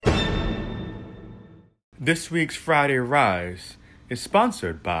This week's Friday Rise is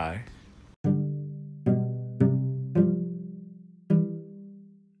sponsored by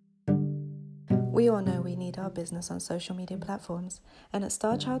We all know we need our business on social media platforms, and at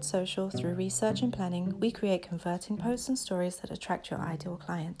StarChild Social, through research and planning, we create converting posts and stories that attract your ideal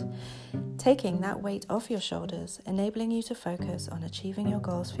client, taking that weight off your shoulders, enabling you to focus on achieving your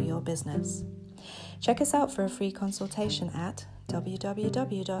goals for your business. Check us out for a free consultation at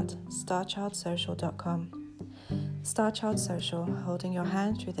www.starchildsocial.com. StarChild Social, holding your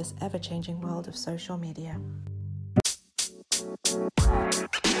hand through this ever-changing world of social media.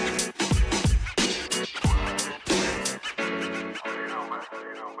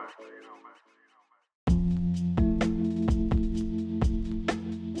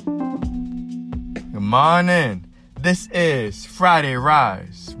 Good morning. This is Friday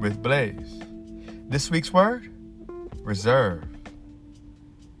Rise with Blaze. This week's word? Reserve.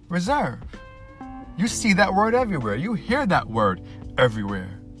 Reserve. You see that word everywhere. You hear that word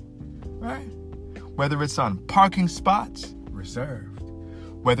everywhere. Right? Whether it's on parking spots, reserved.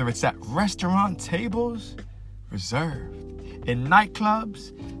 Whether it's at restaurant tables, reserved. In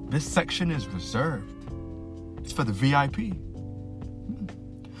nightclubs, this section is reserved. It's for the VIP.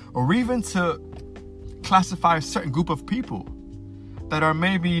 Or even to classify a certain group of people that are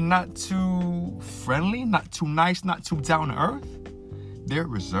maybe not too friendly, not too nice, not too down to earth. They're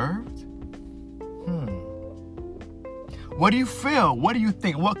reserved. What do you feel? What do you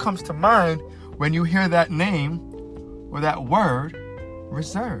think? What comes to mind when you hear that name or that word,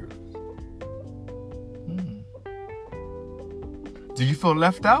 reserved? Do you feel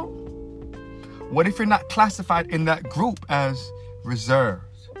left out? What if you're not classified in that group as reserved?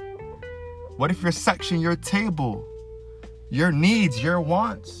 What if your section, your table, your needs, your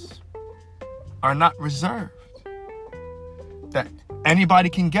wants are not reserved? That anybody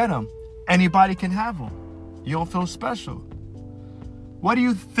can get them, anybody can have them. You don't feel special. What do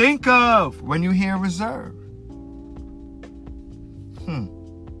you think of when you hear reserved?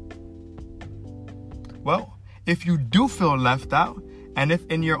 Well, if you do feel left out, and if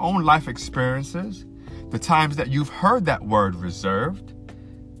in your own life experiences, the times that you've heard that word reserved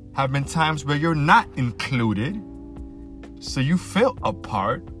have been times where you're not included, so you feel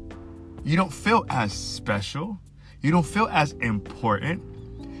apart, you don't feel as special, you don't feel as important.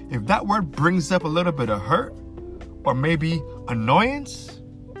 If that word brings up a little bit of hurt or maybe annoyance,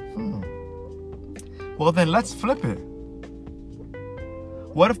 well then let's flip it.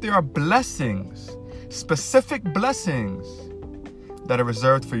 What if there are blessings, specific blessings that are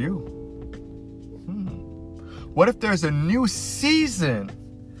reserved for you? What if there's a new season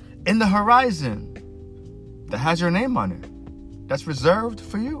in the horizon that has your name on it, that's reserved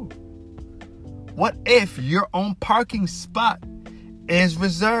for you? What if your own parking spot is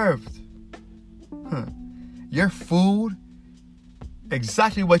reserved? Your food,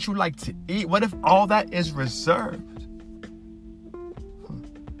 exactly what you like to eat, what if all that is reserved?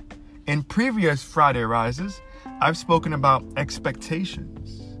 In previous Friday Rises, I've spoken about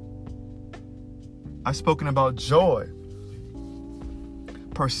expectations. I've spoken about joy,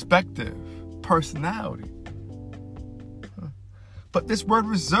 perspective, personality. But this word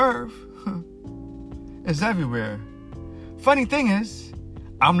reserve is everywhere. Funny thing is,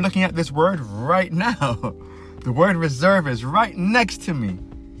 I'm looking at this word right now. The word reserve is right next to me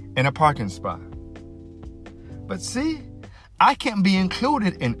in a parking spot. But see, I can't be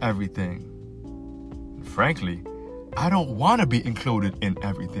included in everything. Frankly, I don't want to be included in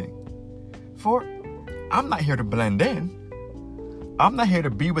everything. For I'm not here to blend in. I'm not here to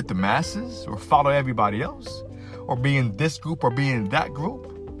be with the masses or follow everybody else or be in this group or be in that group.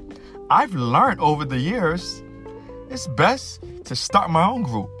 I've learned over the years, it's best to start my own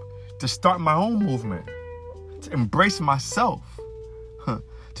group, to start my own movement, to embrace myself,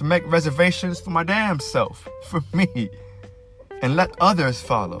 to make reservations for my damn self, for me, and let others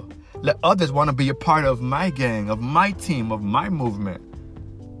follow. Let others want to be a part of my gang, of my team, of my movement.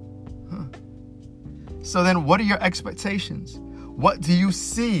 So then what are your expectations? What do you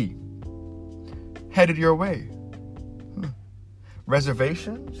see headed your way?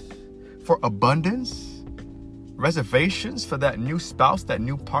 Reservations for abundance? Reservations for that new spouse, that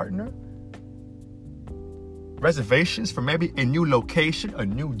new partner? Reservations for maybe a new location, a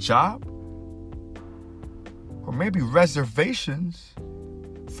new job? Or maybe reservations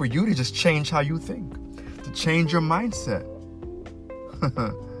for you to just change how you think, to change your mindset.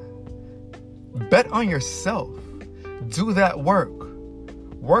 Bet on yourself. Do that work.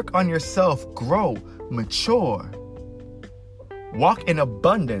 Work on yourself. Grow. Mature. Walk in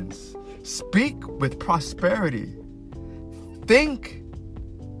abundance. Speak with prosperity. Think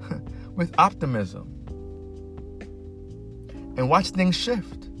with optimism. and watch things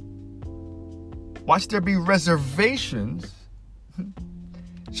shift. Watch there be reservations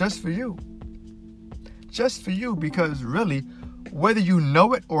just for you. Just for you, because really, whether you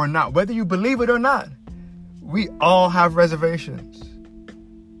know it or not, whether you believe it or not, we all have reservations.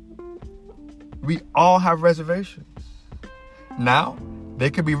 We all have reservations. Now, they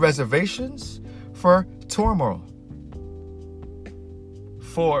could be reservations for turmoil,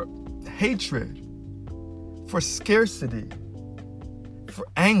 for hatred, for scarcity, for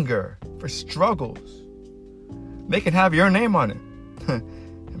anger, for struggles. They can have your name on it.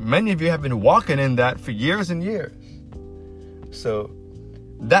 Many of you have been walking in that for years and years. So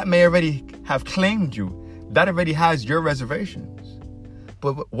that may already have claimed you. That already has your reservations.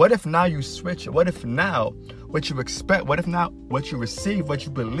 But what if now you switch it? What if now what you expect, what if now what you receive, what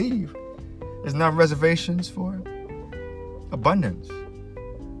you believe is now reservations for abundance?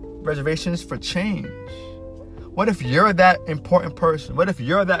 Reservations for change? What if you're that important person? What if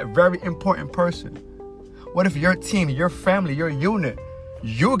you're that very important person? What if your team, your family, your unit,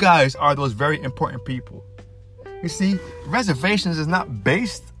 you guys are those very important people? You see, reservations is not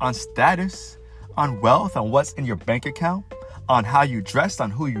based on status, on wealth, on what's in your bank account, on how you dress, on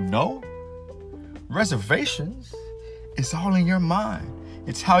who you know. Reservations is all in your mind.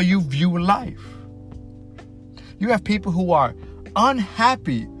 It's how you view life. You have people who are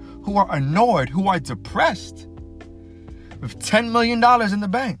unhappy, who are annoyed, who are depressed with $10 million in the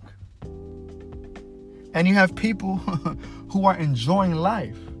bank. And you have people who are enjoying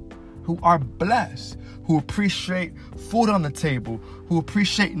life, who are blessed, who appreciate food on the table, who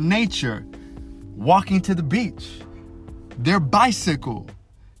appreciate nature, walking to the beach, their bicycle,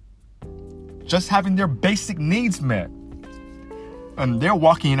 just having their basic needs met. And they're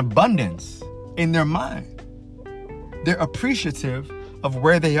walking in abundance in their mind. They're appreciative of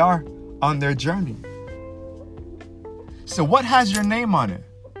where they are on their journey. So what has your name on it?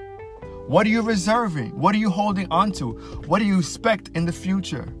 What are you reserving? What are you holding on to? What do you expect in the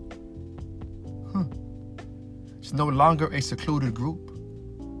future? It's no longer a secluded group.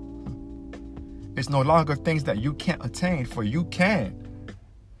 It's no longer things that you can't attain, for you can.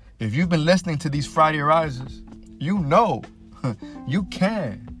 If you've been listening to these Friday Rises, you know you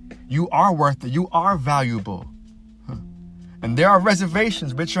can. You are worth it. You are valuable. And there are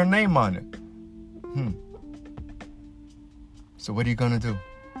reservations with your name on it. So what are you going to do?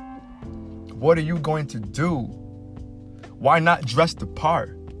 What are you going to do? Why not dress the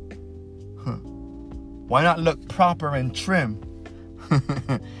part? Why not look proper and trim?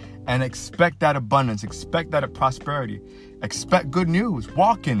 And expect that abundance, expect that prosperity, expect good news,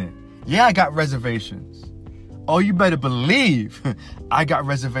 walk in it. Yeah, I got reservations. Oh, you better believe I got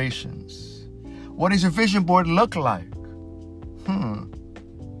reservations. What does your vision board look like?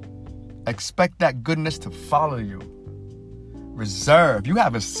 Expect that goodness to follow you. Reserve. You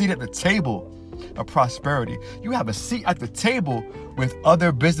have a seat at the table of prosperity. You have a seat at the table with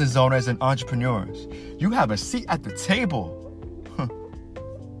other business owners and entrepreneurs. You have a seat at the table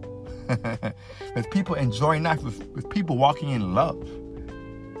with people enjoying life, with people walking in love.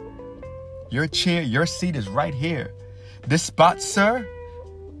 Your chair, your seat is right here. This spot, sir,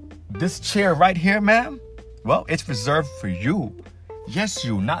 this chair right here, ma'am, well, it's reserved for you. Yes,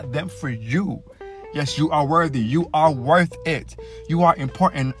 you, not them, for you. Yes, you are worthy. You are worth it. You are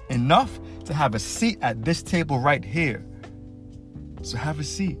important enough to have a seat at this table right here. So have a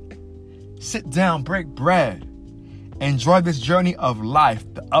seat. Sit down, break bread. Enjoy this journey of life,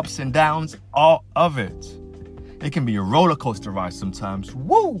 the ups and downs, all of it. It can be a roller coaster ride sometimes.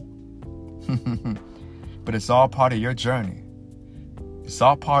 Woo! But it's all part of your journey. It's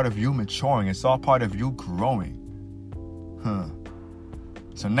all part of you maturing. It's all part of you growing.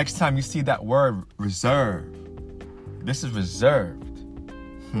 So next time you see that word reserve, this is reserved.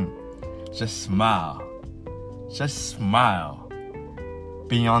 Just smile. Just smile.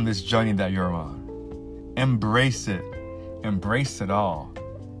 Be on this journey that you're on. Embrace it. Embrace it all.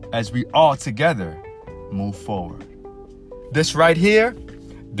 As we all together move forward. This right here,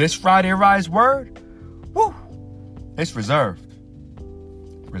 this Friday Rise word, woo, it's reserved.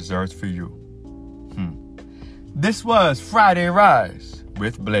 Reserved for you. This was Friday Rise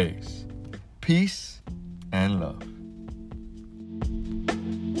with Blaze. Peace and love.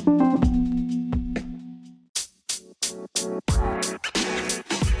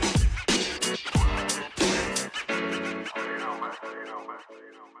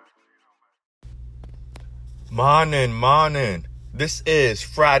 Morning. This is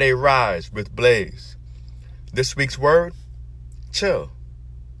Friday Rise with Blaze. This week's word, chill.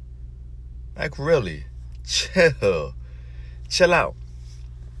 Like really, chill. Chill out.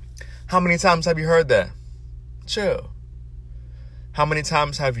 How many times have you heard that? Chill. How many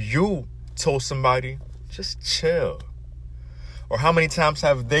times have you told somebody, just chill? Or how many times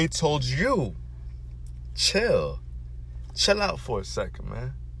have they told you, chill? Chill out for a second,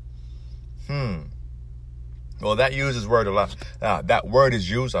 man. Well, that uses word a lot. That word is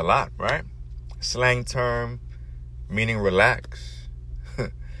used a lot, right? Slang term, meaning relax.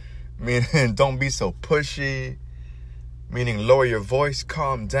 Meaning don't be so pushy. Meaning lower your voice,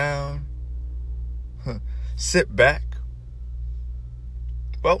 calm down. Sit back.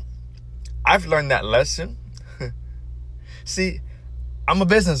 Well, I've learned that lesson. See, I'm a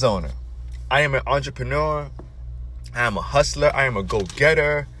business owner. I am an entrepreneur. I am a hustler. I am a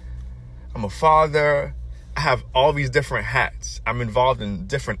go-getter. I'm a father. I have all these different hats. I'm involved in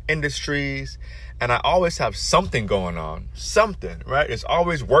different industries. And I always have something going on. Something, right? There's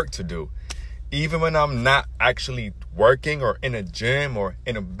always work to do. Even when I'm not actually working or in a gym or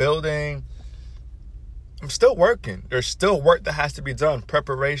in a building, I'm still working. There's still work that has to be done.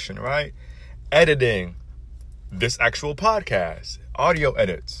 Preparation, right? Editing this actual podcast, audio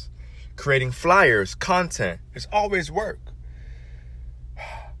edits, creating flyers, content. It's always work.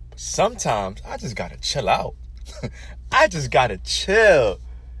 But sometimes I just gotta chill out. I just gotta chill,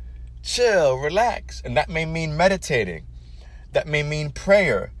 relax. And that may mean meditating. That may mean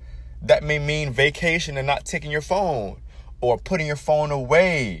prayer. That may mean vacation and not taking your phone or putting your phone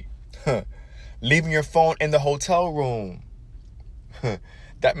away. Leaving your phone in the hotel room.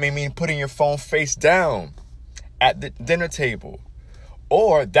 That may mean putting your phone face down at the dinner table.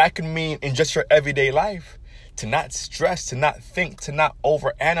 Or that can mean in just your everyday life to not stress, to not think, to not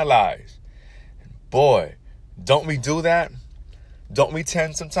overanalyze. Boy, don't we do that? Don't we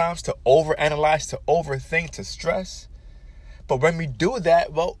tend sometimes to overanalyze, to overthink, to stress? But when we do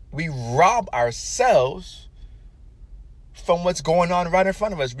that, well, we rob ourselves from what's going on right in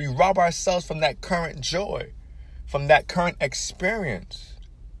front of us. We rob ourselves from that current joy, from that current experience.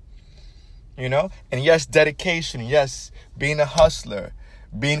 You know? And yes, dedication. Yes, being a hustler,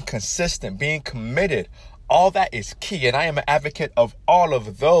 being consistent, being committed. All that is key. And I am an advocate of all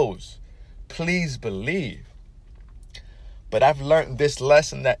of those. Please believe. But I've learned this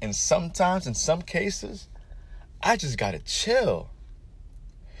lesson that in some cases, I just gotta chill.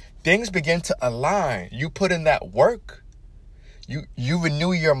 Things begin to align. You put in that work. You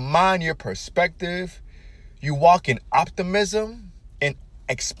renew your mind, your perspective. You walk in optimism, in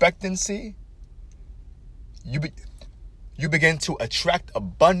expectancy. You begin to attract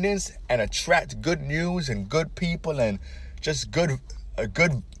abundance and attract good news and good people and just good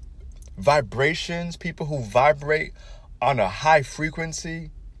vibrations, people who vibrate on a high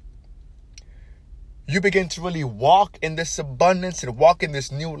frequency. You begin to really walk in this abundance and walk in this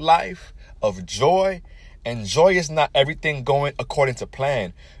new life of joy. And joy is not everything going according to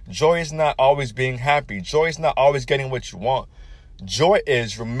plan. Joy is not always being happy. Joy is not always getting what you want. Joy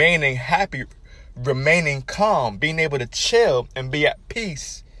is remaining happy, remaining calm, being able to chill and be at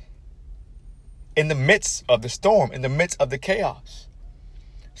peace in the midst of the storm, in the midst of the chaos.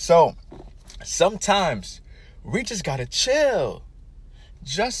 So sometimes we just gotta chill.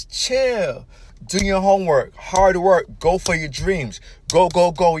 Just chill. Do your homework, hard work, go for your dreams. Go,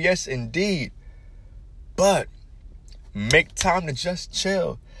 go, go. Yes, indeed. But make time to just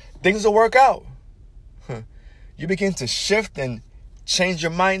chill. Things will work out. You begin to shift and change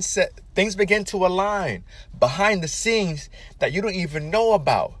your mindset. Things begin to align behind the scenes that you don't even know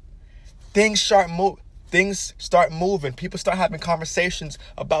about. Things start moving. People start having conversations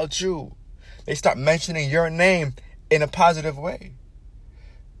about you. They start mentioning your name in a positive way.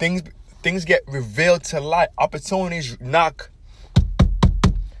 Things get revealed to light. Opportunities knock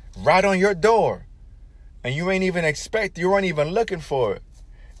right on your door. And you weren't even looking for it.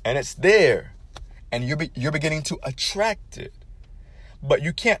 And it's there. And you're beginning to attract it. But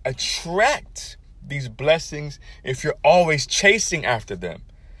you can't attract these blessings if you're always chasing after them.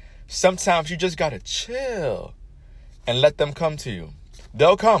 Sometimes you just gotta chill and let them come to you.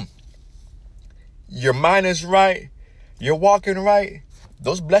 They'll come. Your mind is right. You're walking right.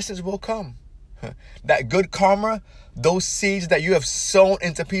 Those blessings will come. That good karma, those seeds that you have sown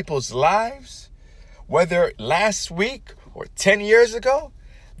into people's lives, whether last week or 10 years ago,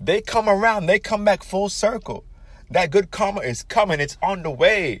 they come around. They come back full circle. That good karma is coming. It's on the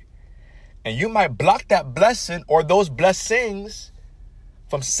way. And you might block that blessing or those blessings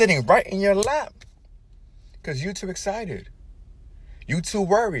from sitting right in your lap because you're too excited. You too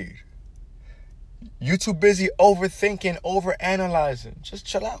worried. You too busy overthinking, overanalyzing. Just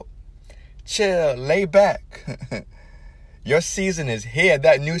chill out. Chill, lay back. Your season is here.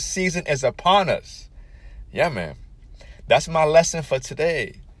 That new season is upon us. Yeah, man. That's my lesson for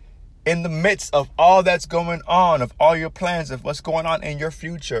today. In the midst of all that's going on, of all your plans, of what's going on in your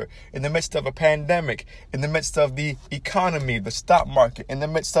future, in the midst of a pandemic, in the midst of the economy, the stock market, in the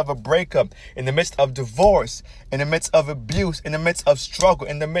midst of a breakup, in the midst of divorce, in the midst of abuse, in the midst of struggle,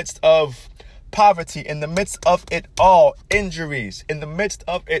 in the midst of poverty, in the midst of it all, injuries, in the midst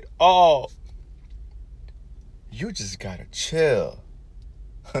of it all, you just gotta chill.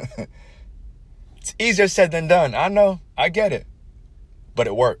 It's easier said than done. I know, I get it, but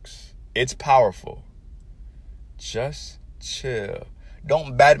it works. It's powerful. Just chill.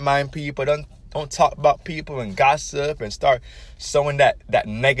 Don't badmind people. Don't talk about people and gossip and start sowing that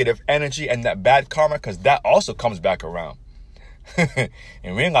negative energy and that bad karma, because that also comes back around.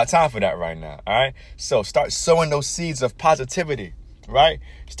 And we ain't got time for that right now. All right. So start sowing those seeds of positivity. Right.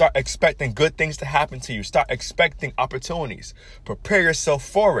 Start expecting good things to happen to you. Start expecting opportunities. Prepare yourself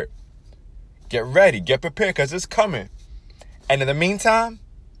for it. Get ready. Get prepared, because it's coming. And in the meantime,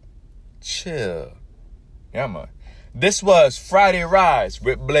 chill. Yeah, man. This was Friday Rise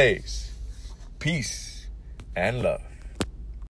with Blaze. Peace and love.